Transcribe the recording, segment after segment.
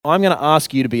I'm going to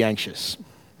ask you to be anxious.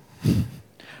 I'm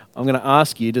going to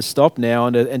ask you to stop now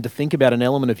and to think about an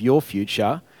element of your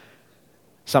future,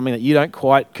 something that you don't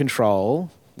quite control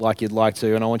like you'd like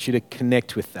to, and I want you to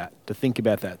connect with that, to think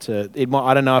about that.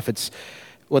 I don't know if it's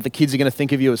what the kids are going to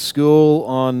think of you at school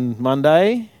on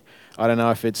Monday. I don't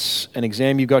know if it's an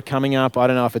exam you've got coming up. I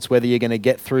don't know if it's whether you're going to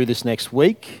get through this next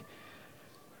week.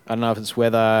 I don't know if it's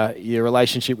whether your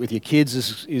relationship with your kids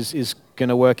is going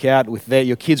to work out,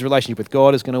 your kids' relationship with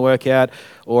God is going to work out,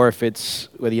 or if it's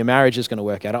whether your marriage is going to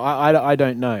work out. I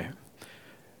don't know.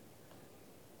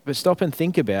 But stop and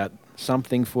think about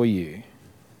something for you.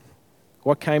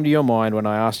 What came to your mind when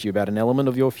I asked you about an element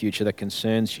of your future that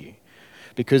concerns you?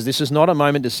 Because this is not a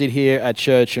moment to sit here at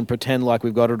church and pretend like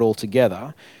we've got it all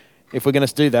together. If we're going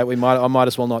to do that, I might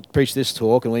as well not preach this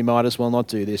talk, and we might as well not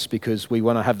do this, because we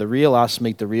want to have the real us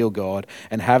meet the real God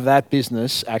and have that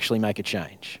business actually make a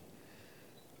change.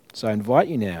 So I invite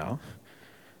you now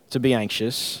to be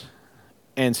anxious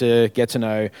and to get to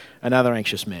know another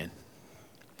anxious man.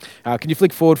 Can you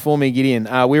flick forward for me, Gideon?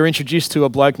 We were introduced to a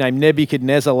bloke named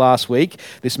Nebuchadnezzar last week.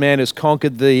 This man has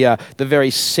conquered the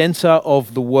very center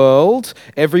of the world,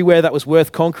 everywhere that was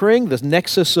worth conquering, the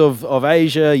nexus of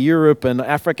Asia, Europe, and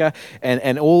Africa,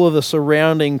 and all of the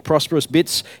surrounding prosperous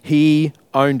bits. He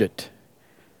owned it.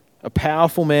 A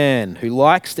powerful man who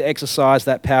likes to exercise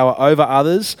that power over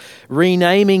others,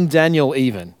 renaming Daniel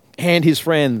even, and his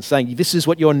friends, saying, this is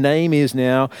what your name is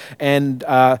now, and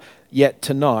yet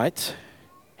tonight,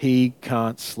 he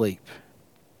can't sleep.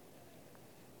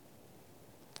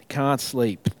 He can't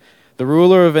sleep. The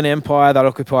ruler of an empire that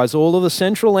occupies all of the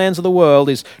central lands of the world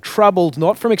is troubled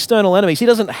not from external enemies. He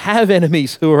doesn't have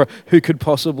enemies who could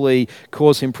possibly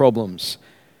cause him problems.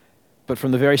 But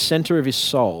from the very center of his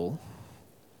soul,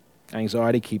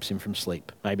 anxiety keeps him from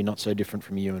sleep. Maybe not so different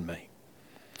from you and me.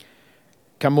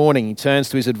 Come morning, he turns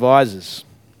to his advisors,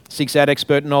 seeks out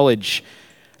expert knowledge,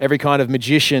 every kind of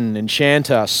magician,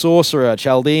 enchanter, sorcerer,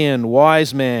 Chaldean,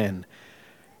 wise man.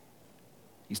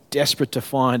 He's desperate to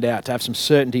find out, to have some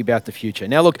certainty about the future.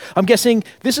 Now look, I'm guessing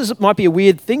might be a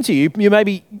weird thing to you. You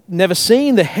maybe never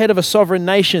seen the head of a sovereign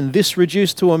nation this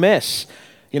reduced to a mess.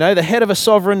 You know, the head of a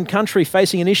sovereign country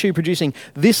facing an issue producing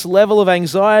this level of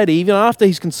anxiety, even after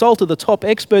he's consulted the top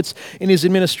experts in his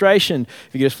administration.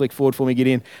 If you could just flick forward for me,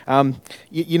 Gideon.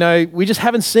 We just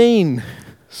haven't seen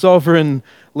sovereign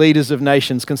leaders of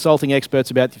nations consulting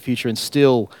experts about the future and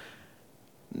still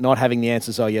not having the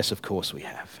answers. Oh, yes, of course we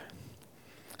have.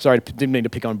 Sorry, didn't mean to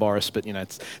pick on Boris, but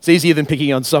it's easier than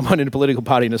picking on someone in a political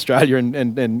party in Australia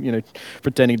and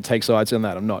pretending to take sides on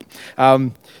that. I'm not.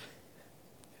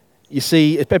 You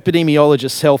see,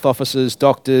 epidemiologists, health officers,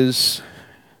 doctors,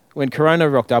 when Corona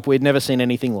rocked up, we'd never seen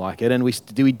anything like it, and we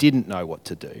didn't know what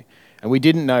to do, and we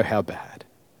didn't know how bad,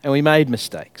 and we made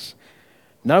mistakes.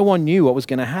 No one knew what was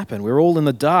going to happen. We were all in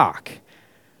the dark.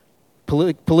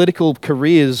 Political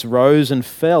careers rose and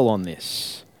fell on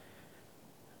this.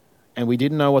 And we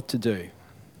didn't know what to do.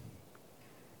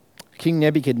 King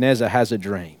Nebuchadnezzar has a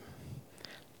dream.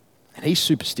 And he's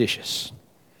superstitious.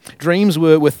 Dreams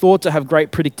were thought to have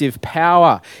great predictive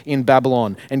power in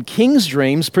Babylon. And kings'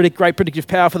 dreams predict great predictive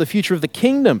power for the future of the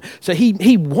kingdom. So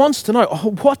he wants to know,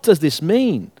 what does this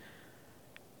mean?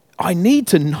 I need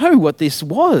to know what this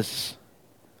was.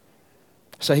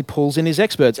 So he pulls in his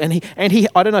experts, and he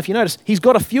I don't know if you noticed, he's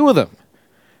got a few of them.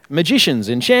 Magicians,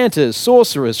 enchanters,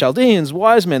 sorcerers, Chaldeans,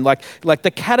 wise men, like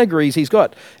the categories he's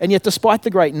got. And yet despite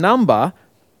the great number,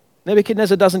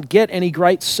 Nebuchadnezzar doesn't get any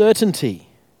great certainty.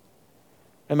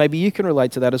 And maybe you can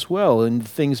relate to that as well. And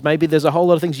maybe there's a whole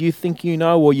lot of things you think you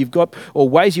know, or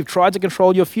ways you've tried to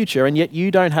control your future, and yet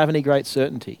you don't have any great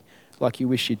certainty like you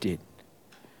wish you did.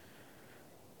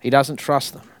 He doesn't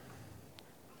trust them.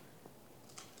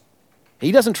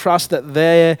 He doesn't trust that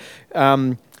they're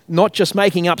not just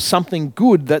making up something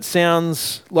good that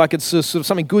sounds like it's sort of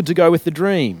something good to go with the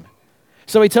dream.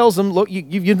 So he tells them, look,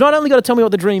 you've not only got to tell me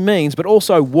what the dream means, but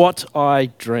also what I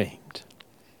dreamed.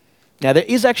 Now, there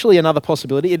is actually another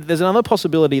possibility. There's another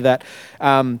possibility that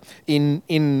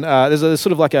there's a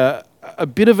sort of like a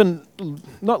bit of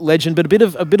not legend, but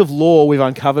a bit of lore we've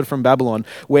uncovered from Babylon,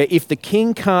 where if the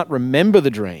king can't remember the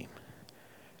dream,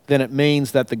 then it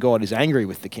means that the god is angry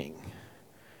with the king.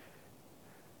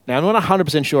 Now, I'm not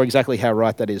 100% sure exactly how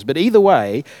right that is, but either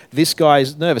way, this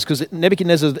guy's nervous because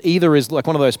Nebuchadnezzar either is like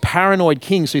one of those paranoid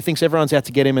kings who thinks everyone's out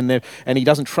to get him and he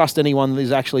doesn't trust anyone that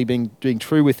is actually being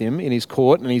true with him in his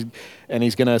court, and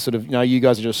he's going to sort of, you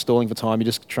guys are just stalling for time,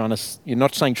 you're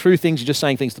not saying true things, you're just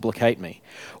saying things to placate me.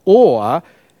 Or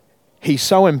he's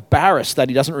so embarrassed that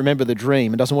he doesn't remember the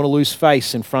dream and doesn't want to lose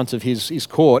face in front of his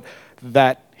court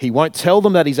that He won't tell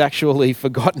them that he's actually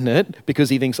forgotten it because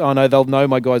he thinks, oh no, they'll know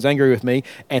my God's angry with me,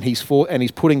 and he's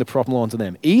putting the problem onto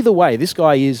them. Either way, this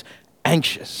guy is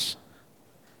anxious.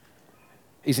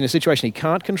 He's in a situation he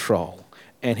can't control,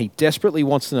 and he desperately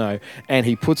wants to know, and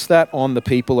he puts that on the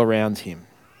people around him,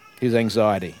 his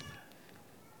anxiety.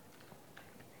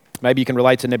 Maybe you can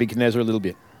relate to Nebuchadnezzar a little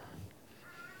bit.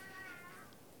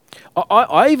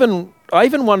 I even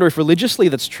wonder if religiously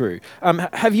that's true.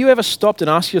 Have you ever stopped and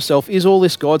asked yourself, is all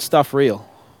this God stuff real?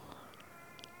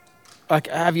 Like,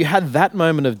 have you had that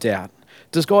moment of doubt?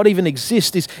 Does God even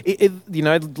exist?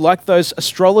 Like those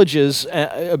astrologers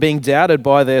are being doubted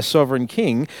by their sovereign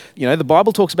king. The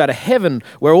Bible talks about a heaven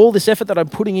where all this effort that I'm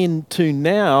putting into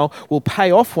now will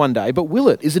pay off one day. But will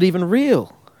it? Is it even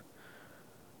real?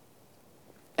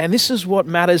 And this is what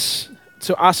matters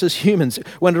to us as humans.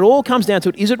 When it all comes down to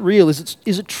it, is it real? Is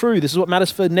it true? This is what matters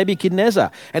for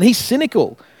Nebuchadnezzar. And he's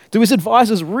cynical. Do his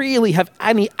advisors really have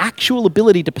any actual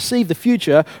ability to perceive the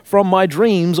future from my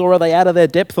dreams, or are they out of their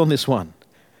depth on this one?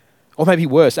 Or maybe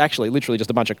worse, actually, literally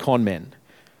just a bunch of con men.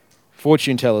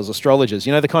 Fortune tellers, astrologers.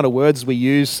 The kind of words we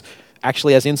use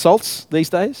actually as insults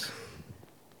these days?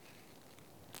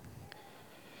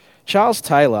 Charles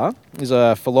Taylor is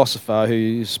a philosopher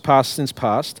who's since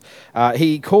passed.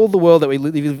 He called the world that we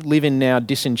live in now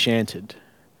disenchanted.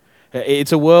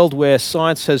 It's a world where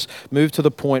science has moved to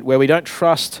the point where we don't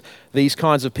trust these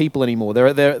kinds of people anymore.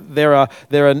 There are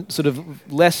sort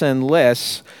of less and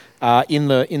less in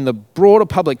the broader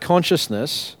public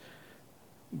consciousness.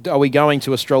 Are we going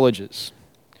to astrologers?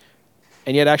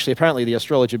 And yet, actually, apparently, the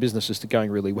astrologer business is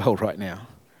going really well right now.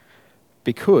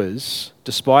 Because,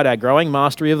 despite our growing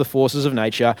mastery of the forces of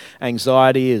nature,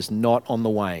 anxiety is not on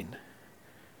the wane.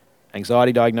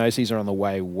 Anxiety diagnoses are on the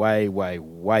way,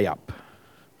 way up.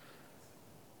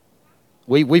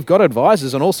 We've got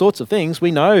advisors on all sorts of things. We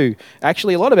know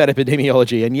actually a lot about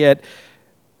epidemiology, and yet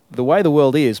the way the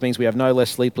world is means we have no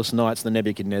less sleepless nights than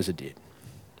Nebuchadnezzar did.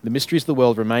 The mysteries of the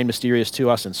world remain mysterious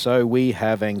to us, and so we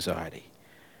have anxiety.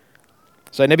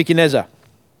 So Nebuchadnezzar,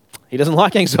 he doesn't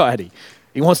like anxiety.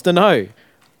 He wants to know.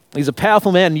 He's a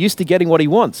powerful man used to getting what he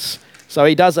wants. So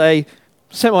he does a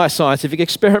semi-scientific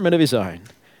experiment of his own.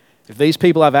 If these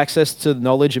people have access to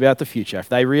knowledge about the future, if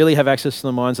they really have access to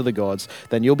the minds of the gods,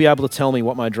 then you'll be able to tell me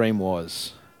what my dream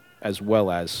was, as well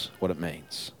as what it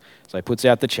means. So he puts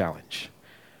out the challenge.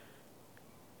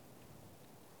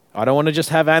 I don't want to just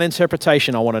have an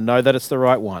interpretation. I want to know that it's the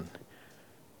right one.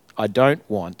 I don't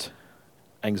want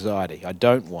anxiety. I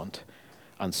don't want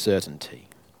uncertainty.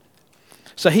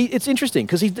 So it's interesting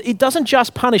because he doesn't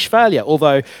just punish failure,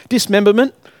 although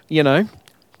dismemberment,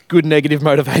 good negative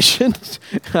motivation.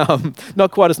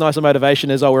 Not quite as nice a motivation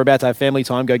as, we're about to have family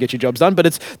time, go get your jobs done, but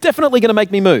it's definitely going to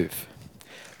make me move.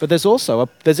 But there's also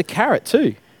there's a carrot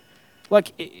too.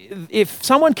 Like, if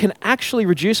someone can actually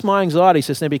reduce my anxiety,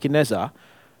 says Nebuchadnezzar,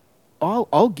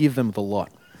 I'll give them the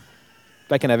lot.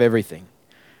 They can have everything.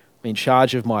 I'm in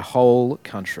charge of my whole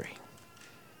country.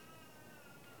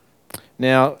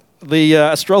 Now, the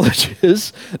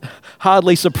astrologers,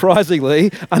 hardly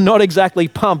surprisingly, are not exactly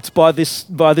pumped by this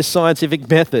scientific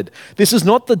method. This is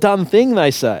not the done thing, they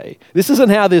say. This isn't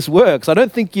how this works. I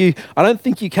don't think you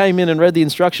came in and read the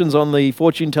instructions on the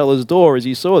fortune teller's door as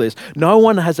you saw this. No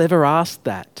one has ever asked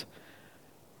that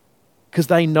because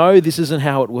they know this isn't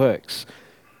how it works.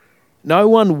 No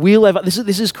one will ever.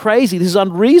 This is crazy. This is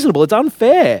unreasonable. It's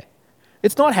unfair.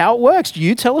 It's not how it works.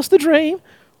 You tell us the dream,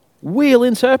 we'll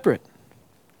interpret.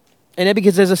 And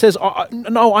Nebuchadnezzar says,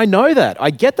 no, I know that. I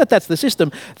get that that's the system.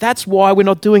 That's why we're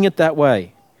not doing it that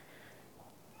way.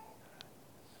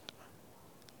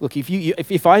 Look,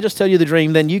 if I just tell you the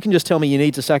dream, then you can just tell me you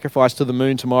need to sacrifice to the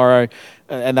moon tomorrow,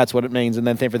 and that's what it means, and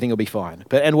then everything will be fine.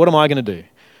 And what am I going to do?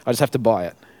 I just have to buy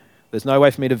it. There's no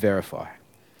way for me to verify.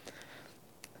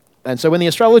 And so when the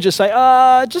astrologers say,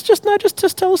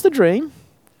 just tell us the dream,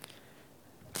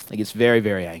 he gets very,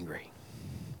 very angry.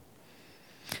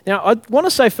 Now, I want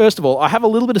to say, first of all, I have a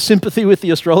little bit of sympathy with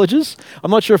the astrologers. I'm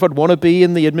not sure if I'd want to be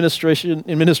in the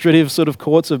administrative sort of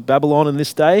courts of Babylon in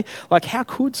this day. Like, how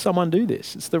could someone do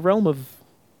this? It's the realm of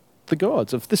the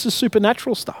gods. This is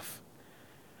supernatural stuff.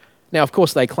 Now, of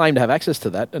course, they claim to have access to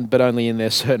that, but only in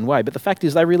their certain way. But the fact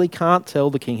is, they really can't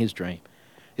tell the king his dream.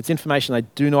 It's information they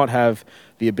do not have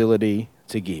the ability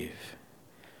to give.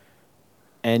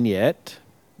 And yet,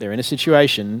 they're in a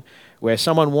situation where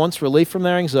someone wants relief from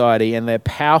their anxiety and they're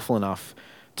powerful enough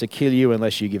to kill you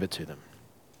unless you give it to them.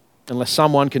 Unless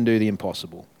someone can do the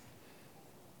impossible.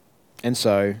 And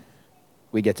so,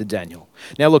 we get to Daniel.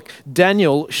 Now look,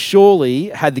 Daniel surely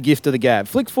had the gift of the gab.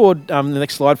 Flick forward the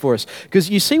next slide for us, because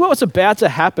you see what was about to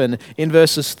happen in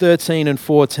verses 13 and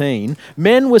 14.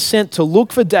 Men were sent to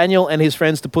look for Daniel and his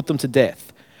friends to put them to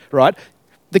death, right?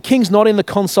 The king's not in the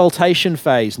consultation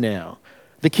phase now.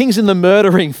 The king's in the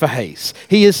murdering phase.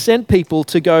 He has sent people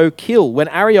to go kill. When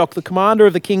Arioch, the commander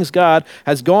of the king's guard,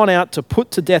 has gone out to put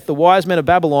to death the wise men of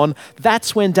Babylon,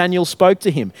 that's when Daniel spoke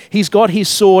to him. He's got his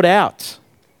sword out.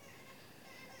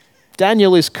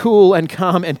 Daniel is cool and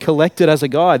calm and collected as a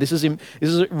guy. This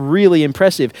is really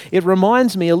impressive. It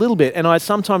reminds me a little bit, and I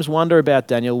sometimes wonder about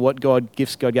Daniel, what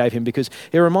gifts God gave him, because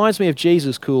it reminds me of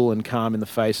Jesus, cool and calm in the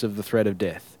face of the threat of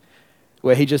death,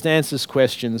 where he just answers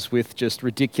questions with just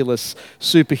ridiculous,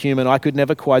 superhuman, I could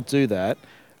never quite do that,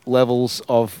 levels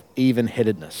of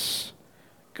even-headedness.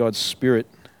 God's Spirit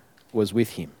was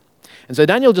with him. And so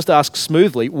Daniel just asks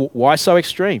smoothly, why so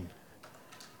extreme?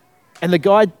 And the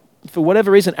guy, for whatever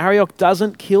reason, Arioch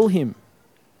doesn't kill him.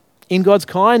 In God's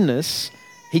kindness,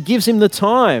 he gives him the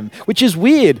time, which is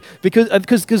weird,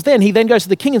 because then he then goes to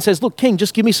the king and says, look, king,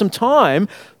 just give me some time.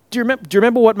 Do you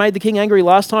remember what made the king angry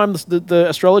last time the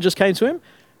astrologers came to him?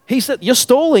 He said, you're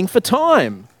stalling for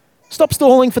time. Stop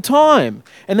stalling for time.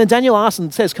 And then Daniel asks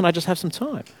and says, can I just have some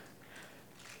time?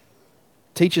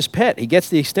 Teacher's pet. He gets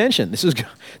the extension. This is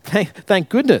thank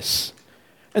goodness.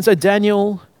 And so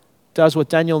Daniel does what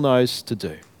Daniel knows to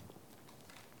do.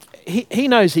 He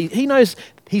knows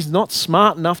he's not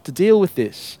smart enough to deal with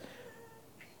this.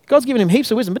 God's given him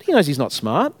heaps of wisdom, but he knows he's not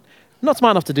smart. Not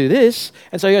smart enough to do this.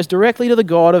 And so he goes directly to the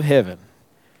God of heaven.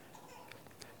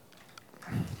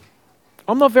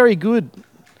 I'm not very good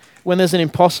when there's an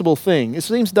impossible thing. It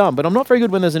seems dumb, but I'm not very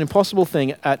good when there's an impossible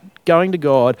thing at going to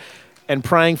God and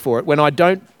praying for it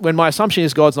when my assumption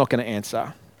is God's not going to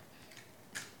answer.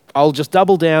 I'll just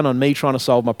double down on me trying to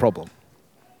solve my problem.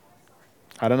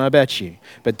 I don't know about you,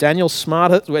 but Daniel's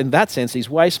smarter. In that sense, he's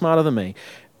way smarter than me.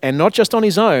 And not just on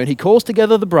his own, he calls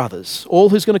together the brothers, all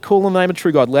who's going to call on the name of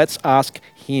true God. Let's ask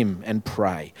him and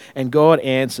pray. And God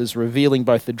answers, revealing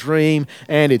both the dream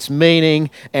and its meaning.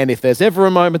 And if there's ever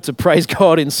a moment to praise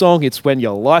God in song, it's when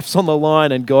your life's on the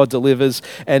line and God delivers.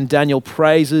 And Daniel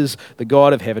praises the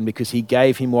God of heaven because he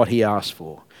gave him what he asked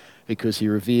for, because he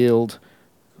revealed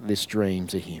this dream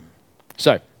to him.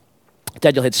 So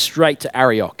Daniel heads straight to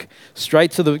Arioch,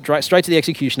 straight to the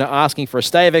executioner, asking for a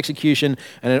stay of execution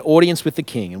and an audience with the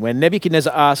king. And when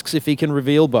Nebuchadnezzar asks if he can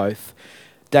reveal both,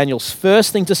 Daniel's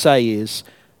first thing to say is,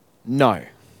 no.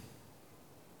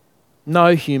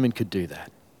 No human could do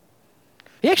that.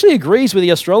 He actually agrees with the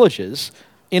astrologers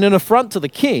in an affront to the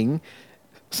king,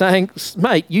 saying,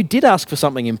 mate, you did ask for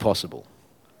something impossible.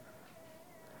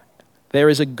 There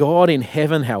is a God in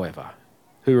heaven, however,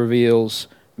 who reveals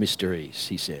mysteries,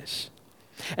 he says.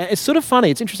 And it's sort of funny,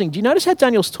 it's interesting. Do you notice how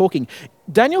Daniel's talking?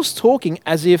 Daniel's talking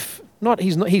as if,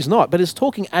 he's not, but he's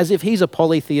talking as if he's a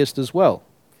polytheist as well.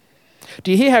 Do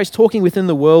you hear how he's talking within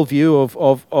the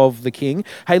worldview of the king?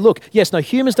 Hey, look, yes, no,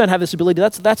 humans don't have this ability.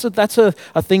 That's a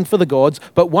thing for the gods,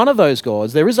 but one of those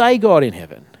gods, there is a God in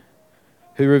heaven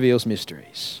who reveals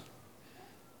mysteries.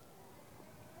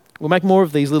 We'll make more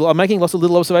of these I'm making lots of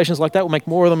little observations like that. We'll make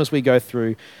more of them as we go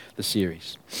through the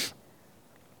series.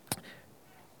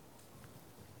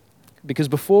 Because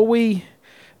before we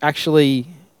actually...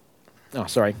 Oh,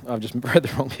 sorry, I've just read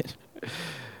the wrong bit.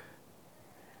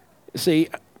 See,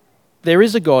 there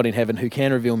is a God in heaven who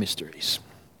can reveal mysteries.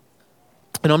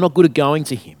 And I'm not good at going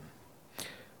to him.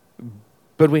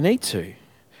 But we need to.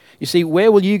 You see,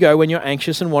 where will you go when you're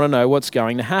anxious and want to know what's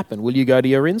going to happen? Will you go to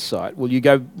your insight? Will you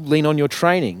go lean on your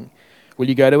training? Will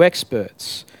you go to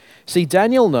experts? See,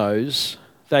 Daniel knows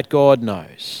that God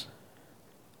knows.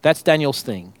 That's Daniel's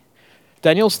thing.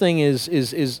 Daniel's thing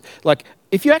is like,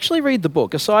 if you actually read the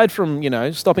book, aside from,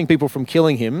 stopping people from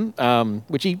killing him,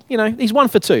 which he's 1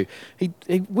 for 2.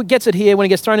 He gets it here when he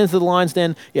gets thrown into the lion's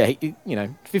den. Yeah,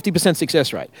 50%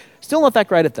 success rate. Still not that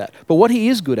great at that. But what he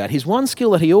is good at, his one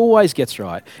skill that he always gets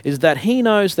right, is that he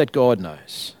knows that God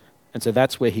knows. And so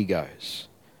that's where he goes.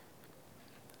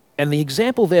 And the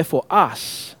example there for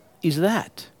us is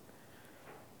that.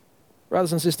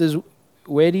 Brothers and sisters,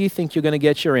 where do you think you're going to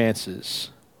get your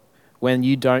answers when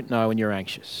you don't know and you're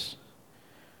anxious?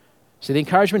 So the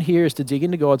encouragement here is to dig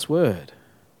into God's word.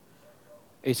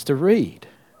 It's to read,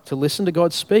 to listen to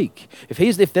God speak.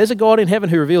 If there's a God in heaven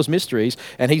who reveals mysteries,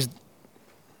 and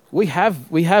we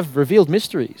have revealed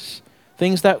mysteries,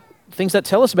 things that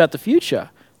tell us about the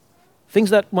future, things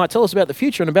that might tell us about the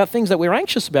future and about things that we're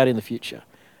anxious about in the future,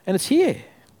 and it's here.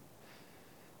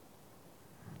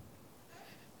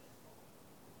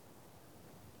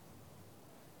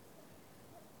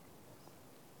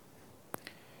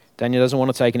 Daniel doesn't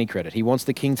want to take any credit. He wants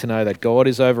the king to know that God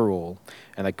is over all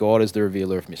and that God is the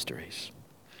revealer of mysteries.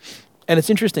 And it's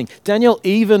interesting, Daniel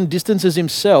even distances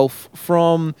himself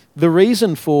from the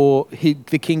reason for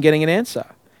the king getting an answer.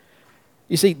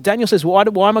 You see, Daniel says, why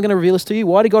am I going to reveal this to you?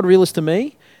 Why did God reveal this to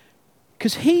me?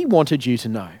 Because he wanted you to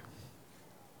know.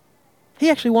 He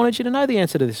actually wanted you to know the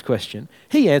answer to this question.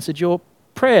 He answered your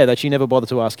prayer that you never bothered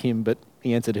to ask him, but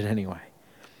he answered it anyway.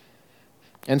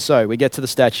 And so we get to the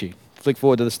statue. Flick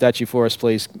forward to the statue for us,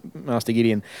 please, Master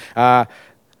Gideon.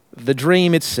 The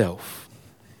dream itself,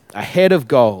 a head of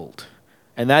gold,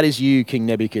 and that is you, King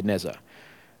Nebuchadnezzar.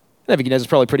 Nebuchadnezzar's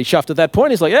probably pretty chuffed at that point.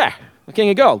 He's like, yeah, the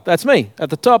king of gold, that's me. At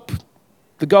the top,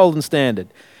 the golden standard.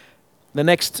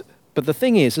 But the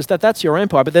thing is that that's your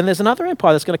empire, but then there's another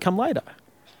empire that's going to come later.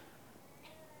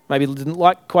 Maybe didn't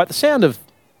like quite the sound of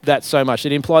that so much.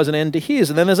 It implies an end to his.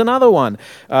 And then there's another one,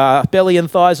 belly and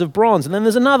thighs of bronze. And then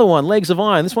there's another one, legs of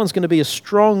iron. This one's going to be a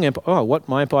strong empire. Oh, what?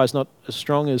 My empire's not as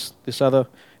strong as this other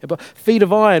empire. Feet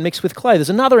of iron mixed with clay. There's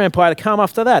another empire to come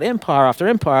after that. Empire after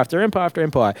empire after empire after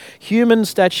empire. Human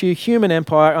statue, human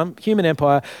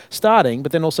empire starting,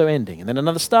 but then also ending. And then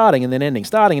another starting and then ending.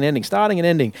 Starting and ending, starting and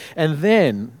ending. And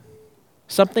then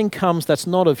something comes that's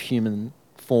not of human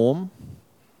form,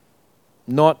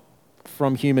 not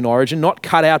from human origin, not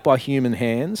cut out by human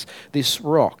hands, this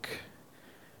rock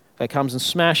that comes and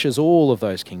smashes all of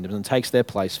those kingdoms and takes their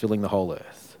place, filling the whole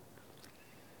earth.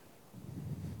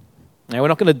 Now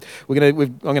I'm going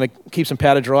to keep some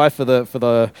powder dry for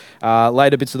the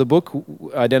later bits of the book,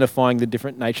 identifying the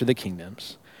different nature of the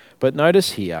kingdoms. But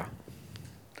notice here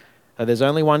that there's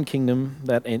only one kingdom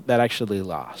that actually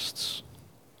lasts.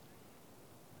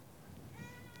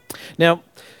 Now,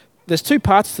 there's two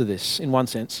parts to this in one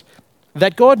sense.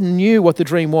 That God knew what the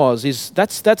dream was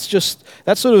that's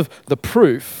sort of the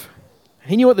proof.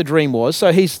 He knew what the dream was,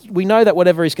 so we know that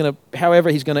however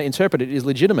he's going to interpret it is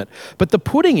legitimate. But the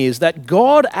pudding is that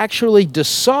God actually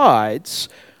decides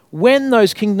when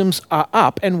those kingdoms are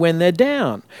up and when they're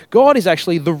down. God is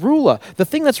actually the ruler. The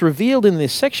thing that's revealed in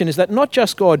this section is that not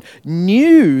just God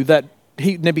knew that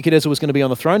Nebuchadnezzar was going to be on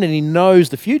the throne and he knows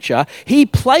the future, he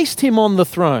placed him on the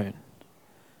throne.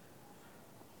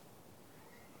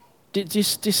 Do you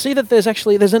see that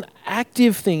there's an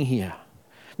active thing here?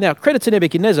 Now, credit to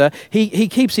Nebuchadnezzar, he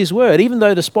keeps his word. Even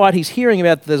though despite he's hearing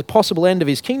about there's a possible end of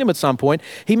his kingdom at some point,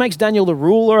 he makes Daniel the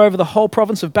ruler over the whole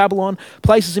province of Babylon,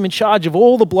 places him in charge of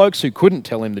all the blokes who couldn't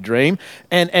tell him the dream,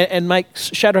 and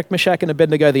makes Shadrach, Meshach, and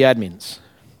Abednego the admins.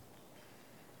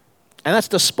 And that's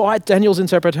despite Daniel's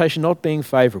interpretation not being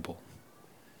favourable.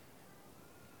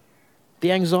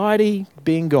 The anxiety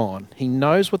being gone, he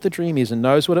knows what the dream is and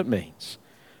knows what it means.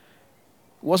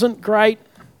 Wasn't great,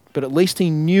 but at least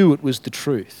he knew it was the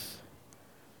truth.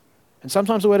 And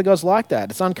sometimes the word of God's like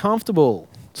that. It's uncomfortable.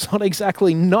 It's not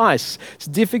exactly nice. It's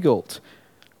difficult.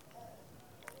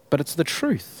 But it's the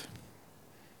truth.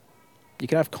 You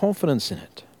can have confidence in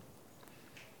it.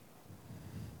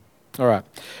 All right.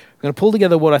 I'm going to pull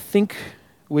together what I think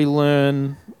we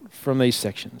learn from these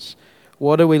sections.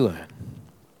 What do we learn?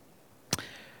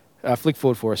 Flick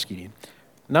forward for us, Gideon.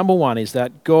 Number one is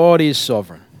that God is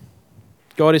sovereign.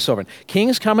 God is sovereign.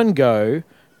 Kings come and go,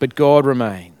 but God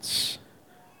remains.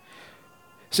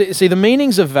 See, the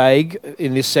meanings are vague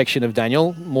in this section of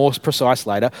Daniel, more precise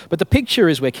later, but the picture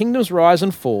is where kingdoms rise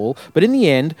and fall, but in the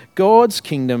end, God's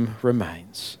kingdom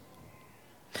remains.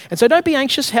 And so don't be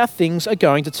anxious how things are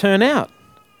going to turn out.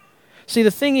 See,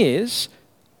 the thing is,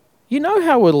 you know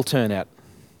how it'll turn out.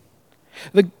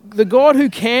 The God who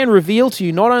can reveal to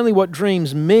you not only what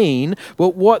dreams mean,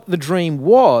 but what the dream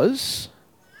was,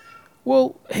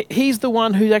 well, he's the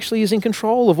one who actually is in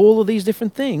control of all of these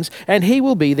different things, and he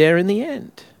will be there in the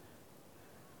end.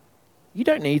 You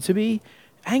don't need to be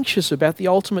anxious about the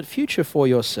ultimate future for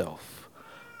yourself,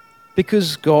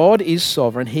 because God is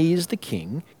sovereign. He is the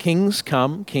king. Kings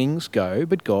come, kings go,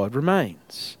 but God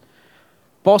remains.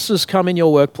 Bosses come in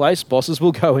your workplace, bosses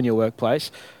will go in your workplace,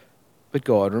 but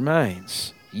God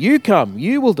remains. You come,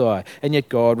 you will die, and yet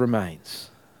God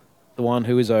remains, the one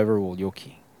who is over all, your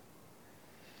king.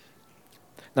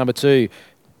 Number two,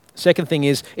 second thing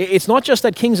is, it's not just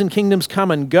that kings and kingdoms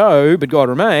come and go, but God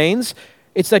remains.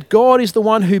 It's that God is the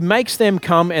one who makes them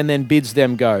come and then bids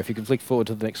them go. If you can flick forward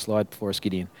to the next slide for us,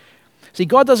 Gideon. See,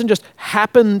 God doesn't just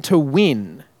happen to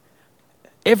win.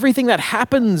 Everything that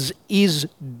happens is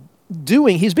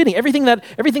doing his bidding. Everything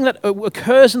that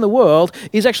occurs in the world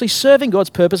is actually serving God's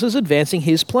purposes, advancing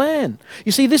his plan.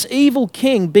 You see, this evil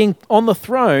king being on the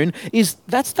throne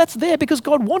that's there because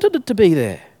God wanted it to be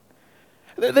there.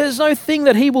 There's no thing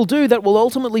that he will do that will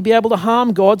ultimately be able to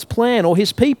harm God's plan or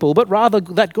his people, but rather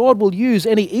that God will use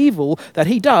any evil that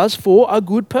he does for a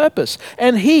good purpose.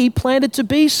 And he planned it to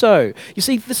be so. You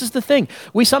see, this is the thing.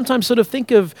 We sometimes sort of think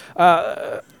of,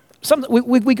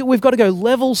 we've got to go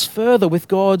levels further with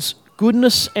God's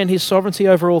goodness and his sovereignty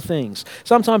over all things.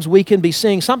 Sometimes we can be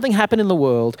seeing something happen in the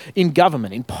world, in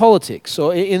government, in politics,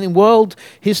 or in world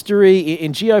history,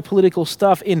 in geopolitical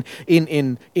stuff, in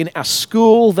our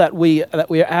school that we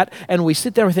are at, and we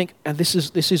sit there and think, and this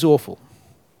is awful.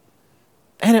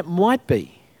 And it might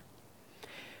be.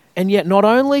 And yet not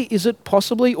only is it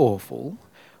possibly awful,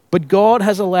 but God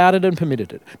has allowed it and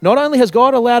permitted it. Not only has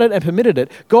God allowed it and permitted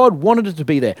it, God wanted it to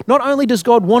be there. Not only does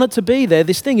God want it to be there,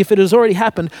 this thing, if it has already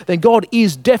happened, then God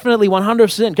is definitely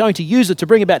 100% going to use it to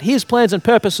bring about his plans and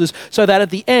purposes so that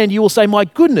at the end you will say, my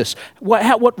goodness,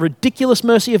 what ridiculous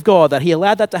mercy of God that he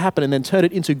allowed that to happen and then turned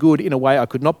it into good in a way I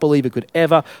could not believe it could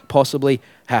ever possibly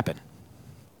happen.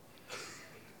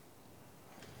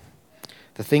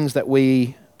 The things that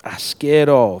we are scared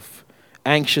of,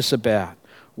 anxious about,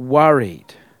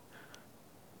 worried,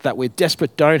 that we're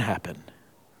desperate don't happen.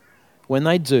 When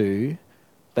they do,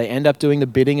 they end up doing the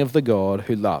bidding of the God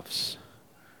who loves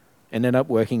and end up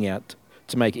working out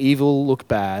to make evil look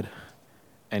bad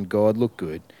and God look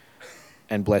good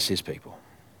and bless his people.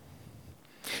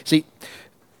 See,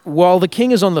 while the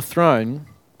king is on the throne,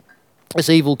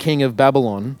 this evil king of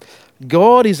Babylon,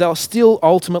 God is still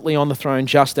ultimately on the throne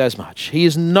just as much. He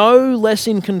is no less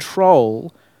in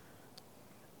control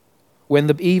when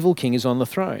the evil king is on the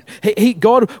throne.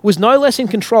 God was no less in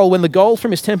control when the gold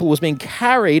from his temple was being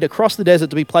carried across the desert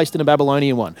to be placed in a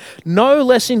Babylonian one. No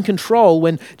less in control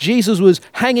when Jesus was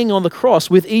hanging on the cross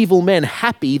with evil men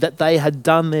happy that they had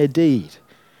done their deed.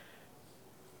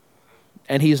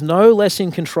 And he is no less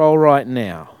in control right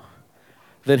now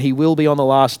than he will be on the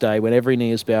last day when every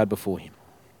knee is bowed before him.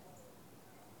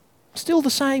 Still the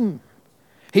same.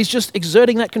 He's just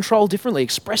exerting that control differently,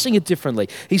 expressing it differently.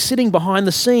 He's sitting behind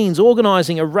the scenes,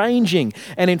 organizing, arranging.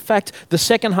 And in fact, the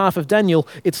second half of Daniel,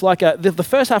 it's like the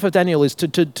first half of Daniel is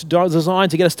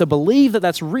designed to get us to believe that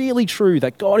that's really true,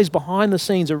 that God is behind the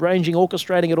scenes, arranging,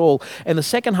 orchestrating it all. And the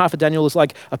second half of Daniel is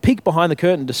like a peek behind the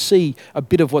curtain to see a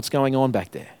bit of what's going on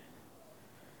back there.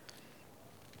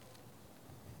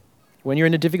 When you're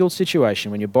in a difficult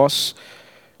situation, when your boss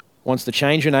wants to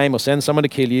change your name or send someone to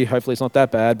kill you, hopefully it's not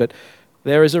that bad, but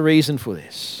there is a reason for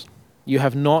this. You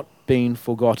have not been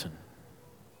forgotten.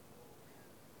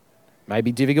 It may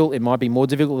be difficult, it might be more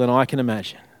difficult than I can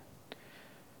imagine.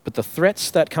 But the threats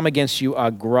that come against you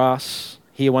are grass,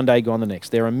 here one day, gone the next.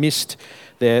 They're a mist,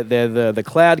 they're the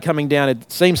cloud coming down.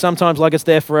 It seems sometimes like it's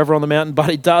there forever on the mountain, but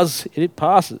it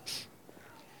passes.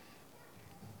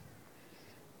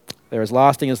 They're as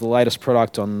lasting as the latest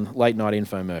product on late night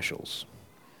infomercials.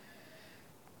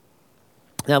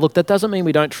 Now, look, that doesn't mean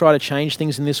we don't try to change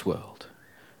things in this world.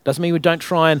 Doesn't mean we don't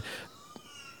try and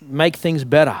make things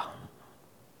better.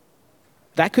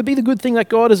 That could be the good thing that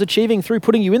God is achieving through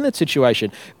putting you in that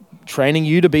situation, training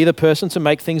you to be the person to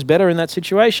make things better in that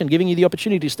situation, giving you the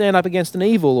opportunity to stand up against an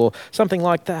evil or something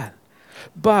like that.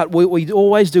 But what we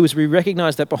always do is we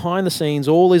recognize that behind the scenes,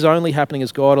 all is only happening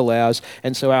as God allows,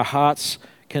 and so our hearts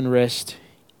can rest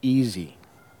easy.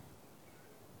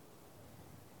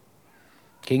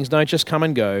 Kings don't just come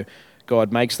and go.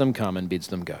 God makes them come and bids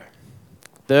them go.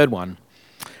 Third one,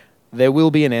 there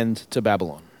will be an end to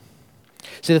Babylon.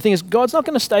 See, the thing is, God's not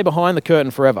going to stay behind the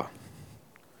curtain forever.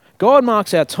 God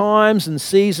marks out times and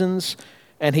seasons,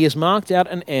 and he has marked out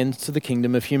an end to the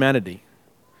kingdom of humanity,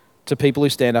 to people who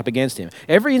stand up against him.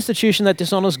 Every institution that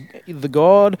dishonors the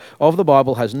God of the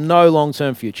Bible has no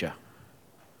long-term future.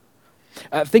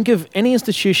 Think of any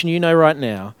institution you know right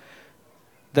now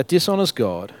that dishonors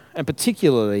God, and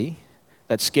particularly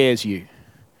that scares you,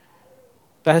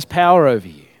 that has power over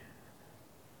you.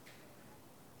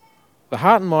 The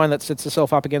heart and mind that sets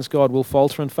itself up against God will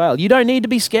falter and fail. You don't need to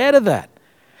be scared of that.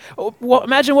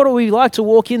 Imagine what it would be like to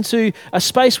walk into a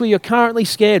space where you're currently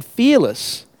scared,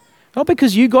 fearless, not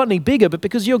because you got any bigger, but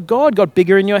because your God got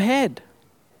bigger in your head.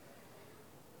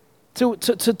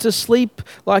 To sleep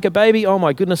like a baby, oh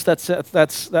my goodness,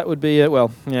 that would be,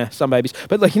 some babies.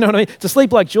 But you know what I mean? To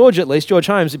sleep like George at least, George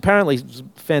Holmes, apparently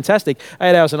fantastic,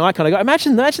 8 hours a night kind of guy.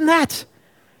 Imagine that,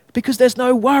 because there's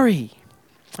no worry.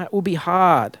 That will be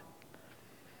hard.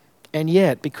 And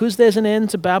yet, because there's an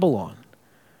end to Babylon,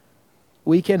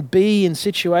 we can be in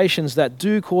situations that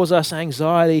do cause us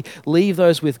anxiety, leave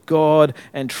those with God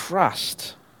and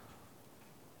trust.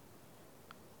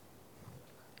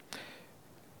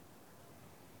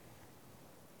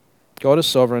 God is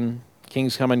sovereign,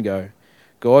 kings come and go.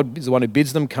 God is the one who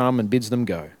bids them come and bids them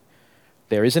go.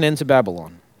 There is an end to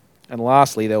Babylon. And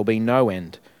lastly, there will be no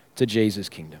end to Jesus'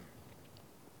 kingdom.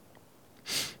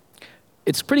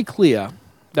 It's pretty clear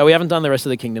that we haven't done the rest of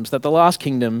the kingdoms, that the last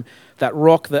kingdom, that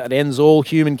rock that ends all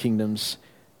human kingdoms,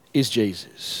 is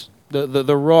Jesus.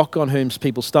 The rock on whom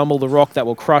people stumble, the rock that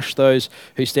will crush those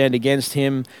who stand against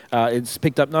him. It's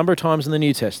picked up a number of times in the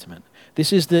New Testament.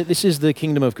 This is the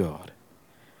kingdom of God.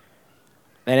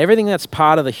 And everything that's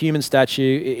part of the human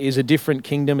statue is a different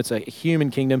kingdom. It's a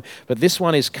human kingdom. But this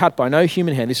one is cut by no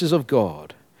human hand. This is of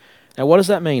God. Now, what does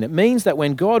that mean? It means that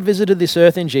when God visited this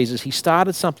earth in Jesus, he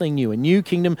started something new, a new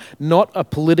kingdom, not a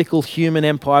political human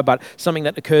empire, but something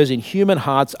that occurs in human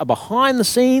hearts, a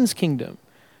behind-the-scenes kingdom.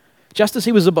 Just as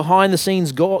he was a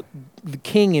behind-the-scenes God, the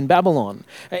king in Babylon.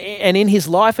 And in his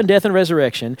life and death and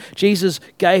resurrection, Jesus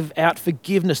gave out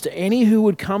forgiveness to any who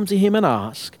would come to him and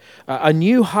ask, a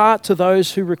new heart to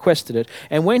those who requested it.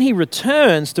 And when he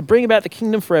returns to bring about the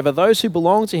kingdom forever, those who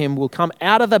belong to him will come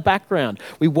out of the background.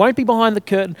 We won't be behind the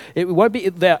curtain. It won't be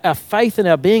our faith and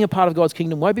our being a part of God's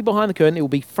kingdom won't be behind the curtain. It will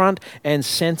be front and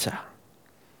center.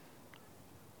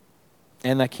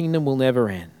 And that kingdom will never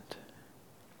end.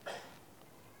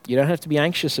 You don't have to be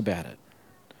anxious about it.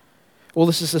 All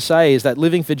this is to say is that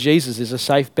living for Jesus is a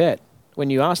safe bet. When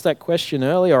you asked that question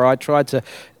earlier, I tried to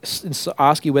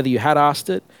ask you whether you had asked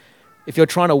it. If you're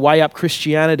trying to weigh up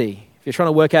Christianity, if you're trying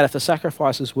to work out if the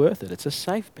sacrifice is worth it, it's a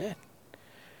safe bet.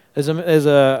 There's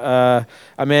a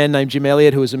man named Jim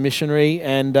Elliot who was a missionary,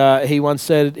 and he once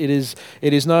said, he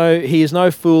is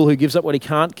no fool who gives up what he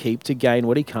can't keep to gain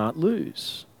what he can't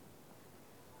lose.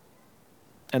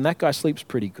 And that guy sleeps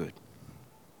pretty good.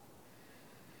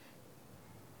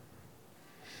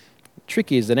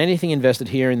 Trick is that anything invested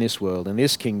here in this world, in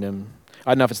this kingdom,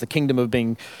 I don't know if it's the kingdom of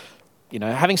being,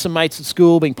 having some mates at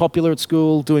school, being popular at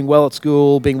school, doing well at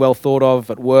school, being well thought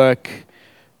of at work,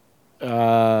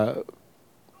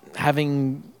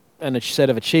 having a set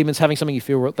of achievements, having something you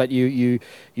feel that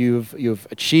you've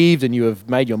achieved and you have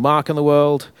made your mark in the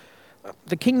world.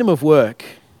 The kingdom of work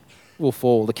will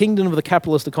fall. The kingdom of the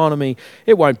capitalist economy,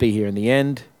 it won't be here in the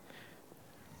end.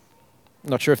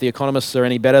 Not sure if the economists are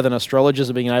any better than astrologers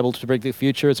at being able to predict the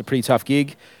future. It's a pretty tough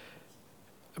gig.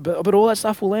 But all that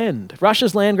stuff will end.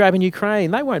 Russia's land grab in Ukraine,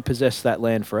 they won't possess that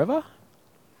land forever.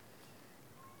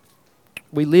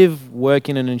 We live, work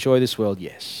in and enjoy this world,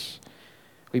 yes.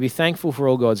 We be thankful for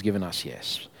all God's given us,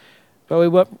 yes. But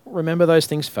we remember those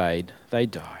things fade, they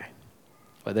die.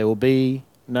 But there will be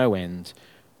no end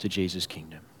to Jesus'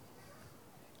 kingdom.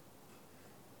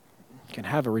 You can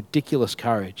have a ridiculous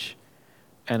courage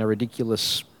and a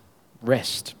ridiculous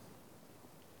rest,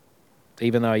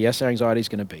 even though, yes, our anxiety is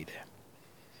going to be there.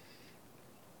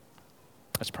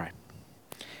 Let's pray.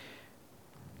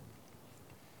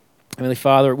 Heavenly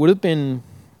Father, it would have been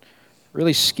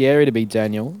really scary to be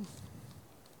Daniel.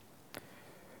 It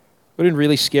would have been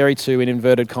really scary to, in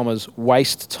inverted commas,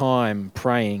 waste time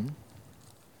praying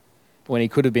when he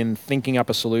could have been thinking up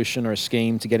a solution or a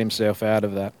scheme to get himself out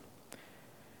of that.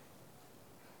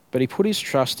 But he put his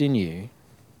trust in you,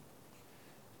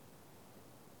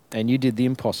 and you did the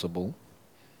impossible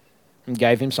and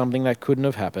gave him something that couldn't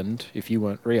have happened if you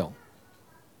weren't real.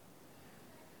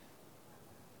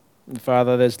 And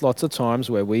Father, there's lots of times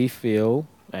where we feel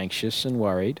anxious and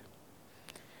worried,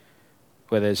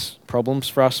 where there's problems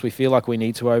for us we feel like we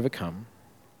need to overcome,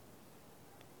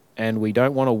 and we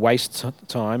don't want to waste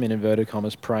time, in inverted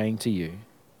commas, praying to you.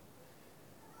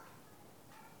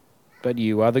 But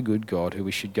you are the good God who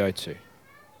we should go to.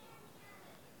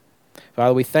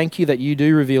 Father, we thank you that you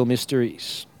do reveal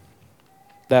mysteries,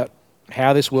 that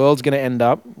how this world's going to end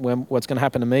up, what's going to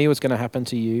happen to me, what's going to happen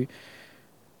to you,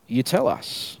 you tell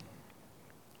us.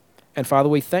 And Father,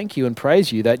 we thank you and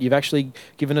praise you that you've actually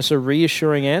given us a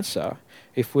reassuring answer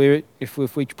if we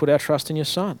put our trust in your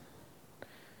Son.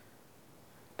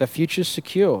 The future's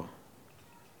secure.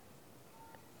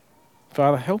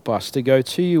 Father, help us to go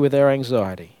to you with our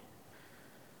anxiety.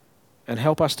 And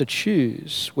help us to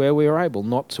choose where we are able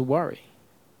not to worry.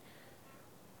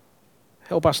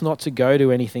 Help us not to go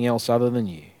to anything else other than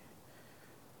you.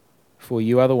 For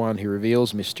you are the one who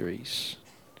reveals mysteries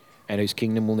and whose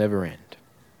kingdom will never end.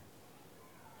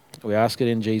 We ask it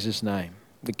in Jesus' name,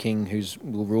 the King who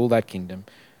will rule that kingdom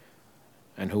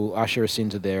and who will usher us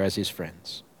into there as his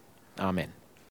friends. Amen.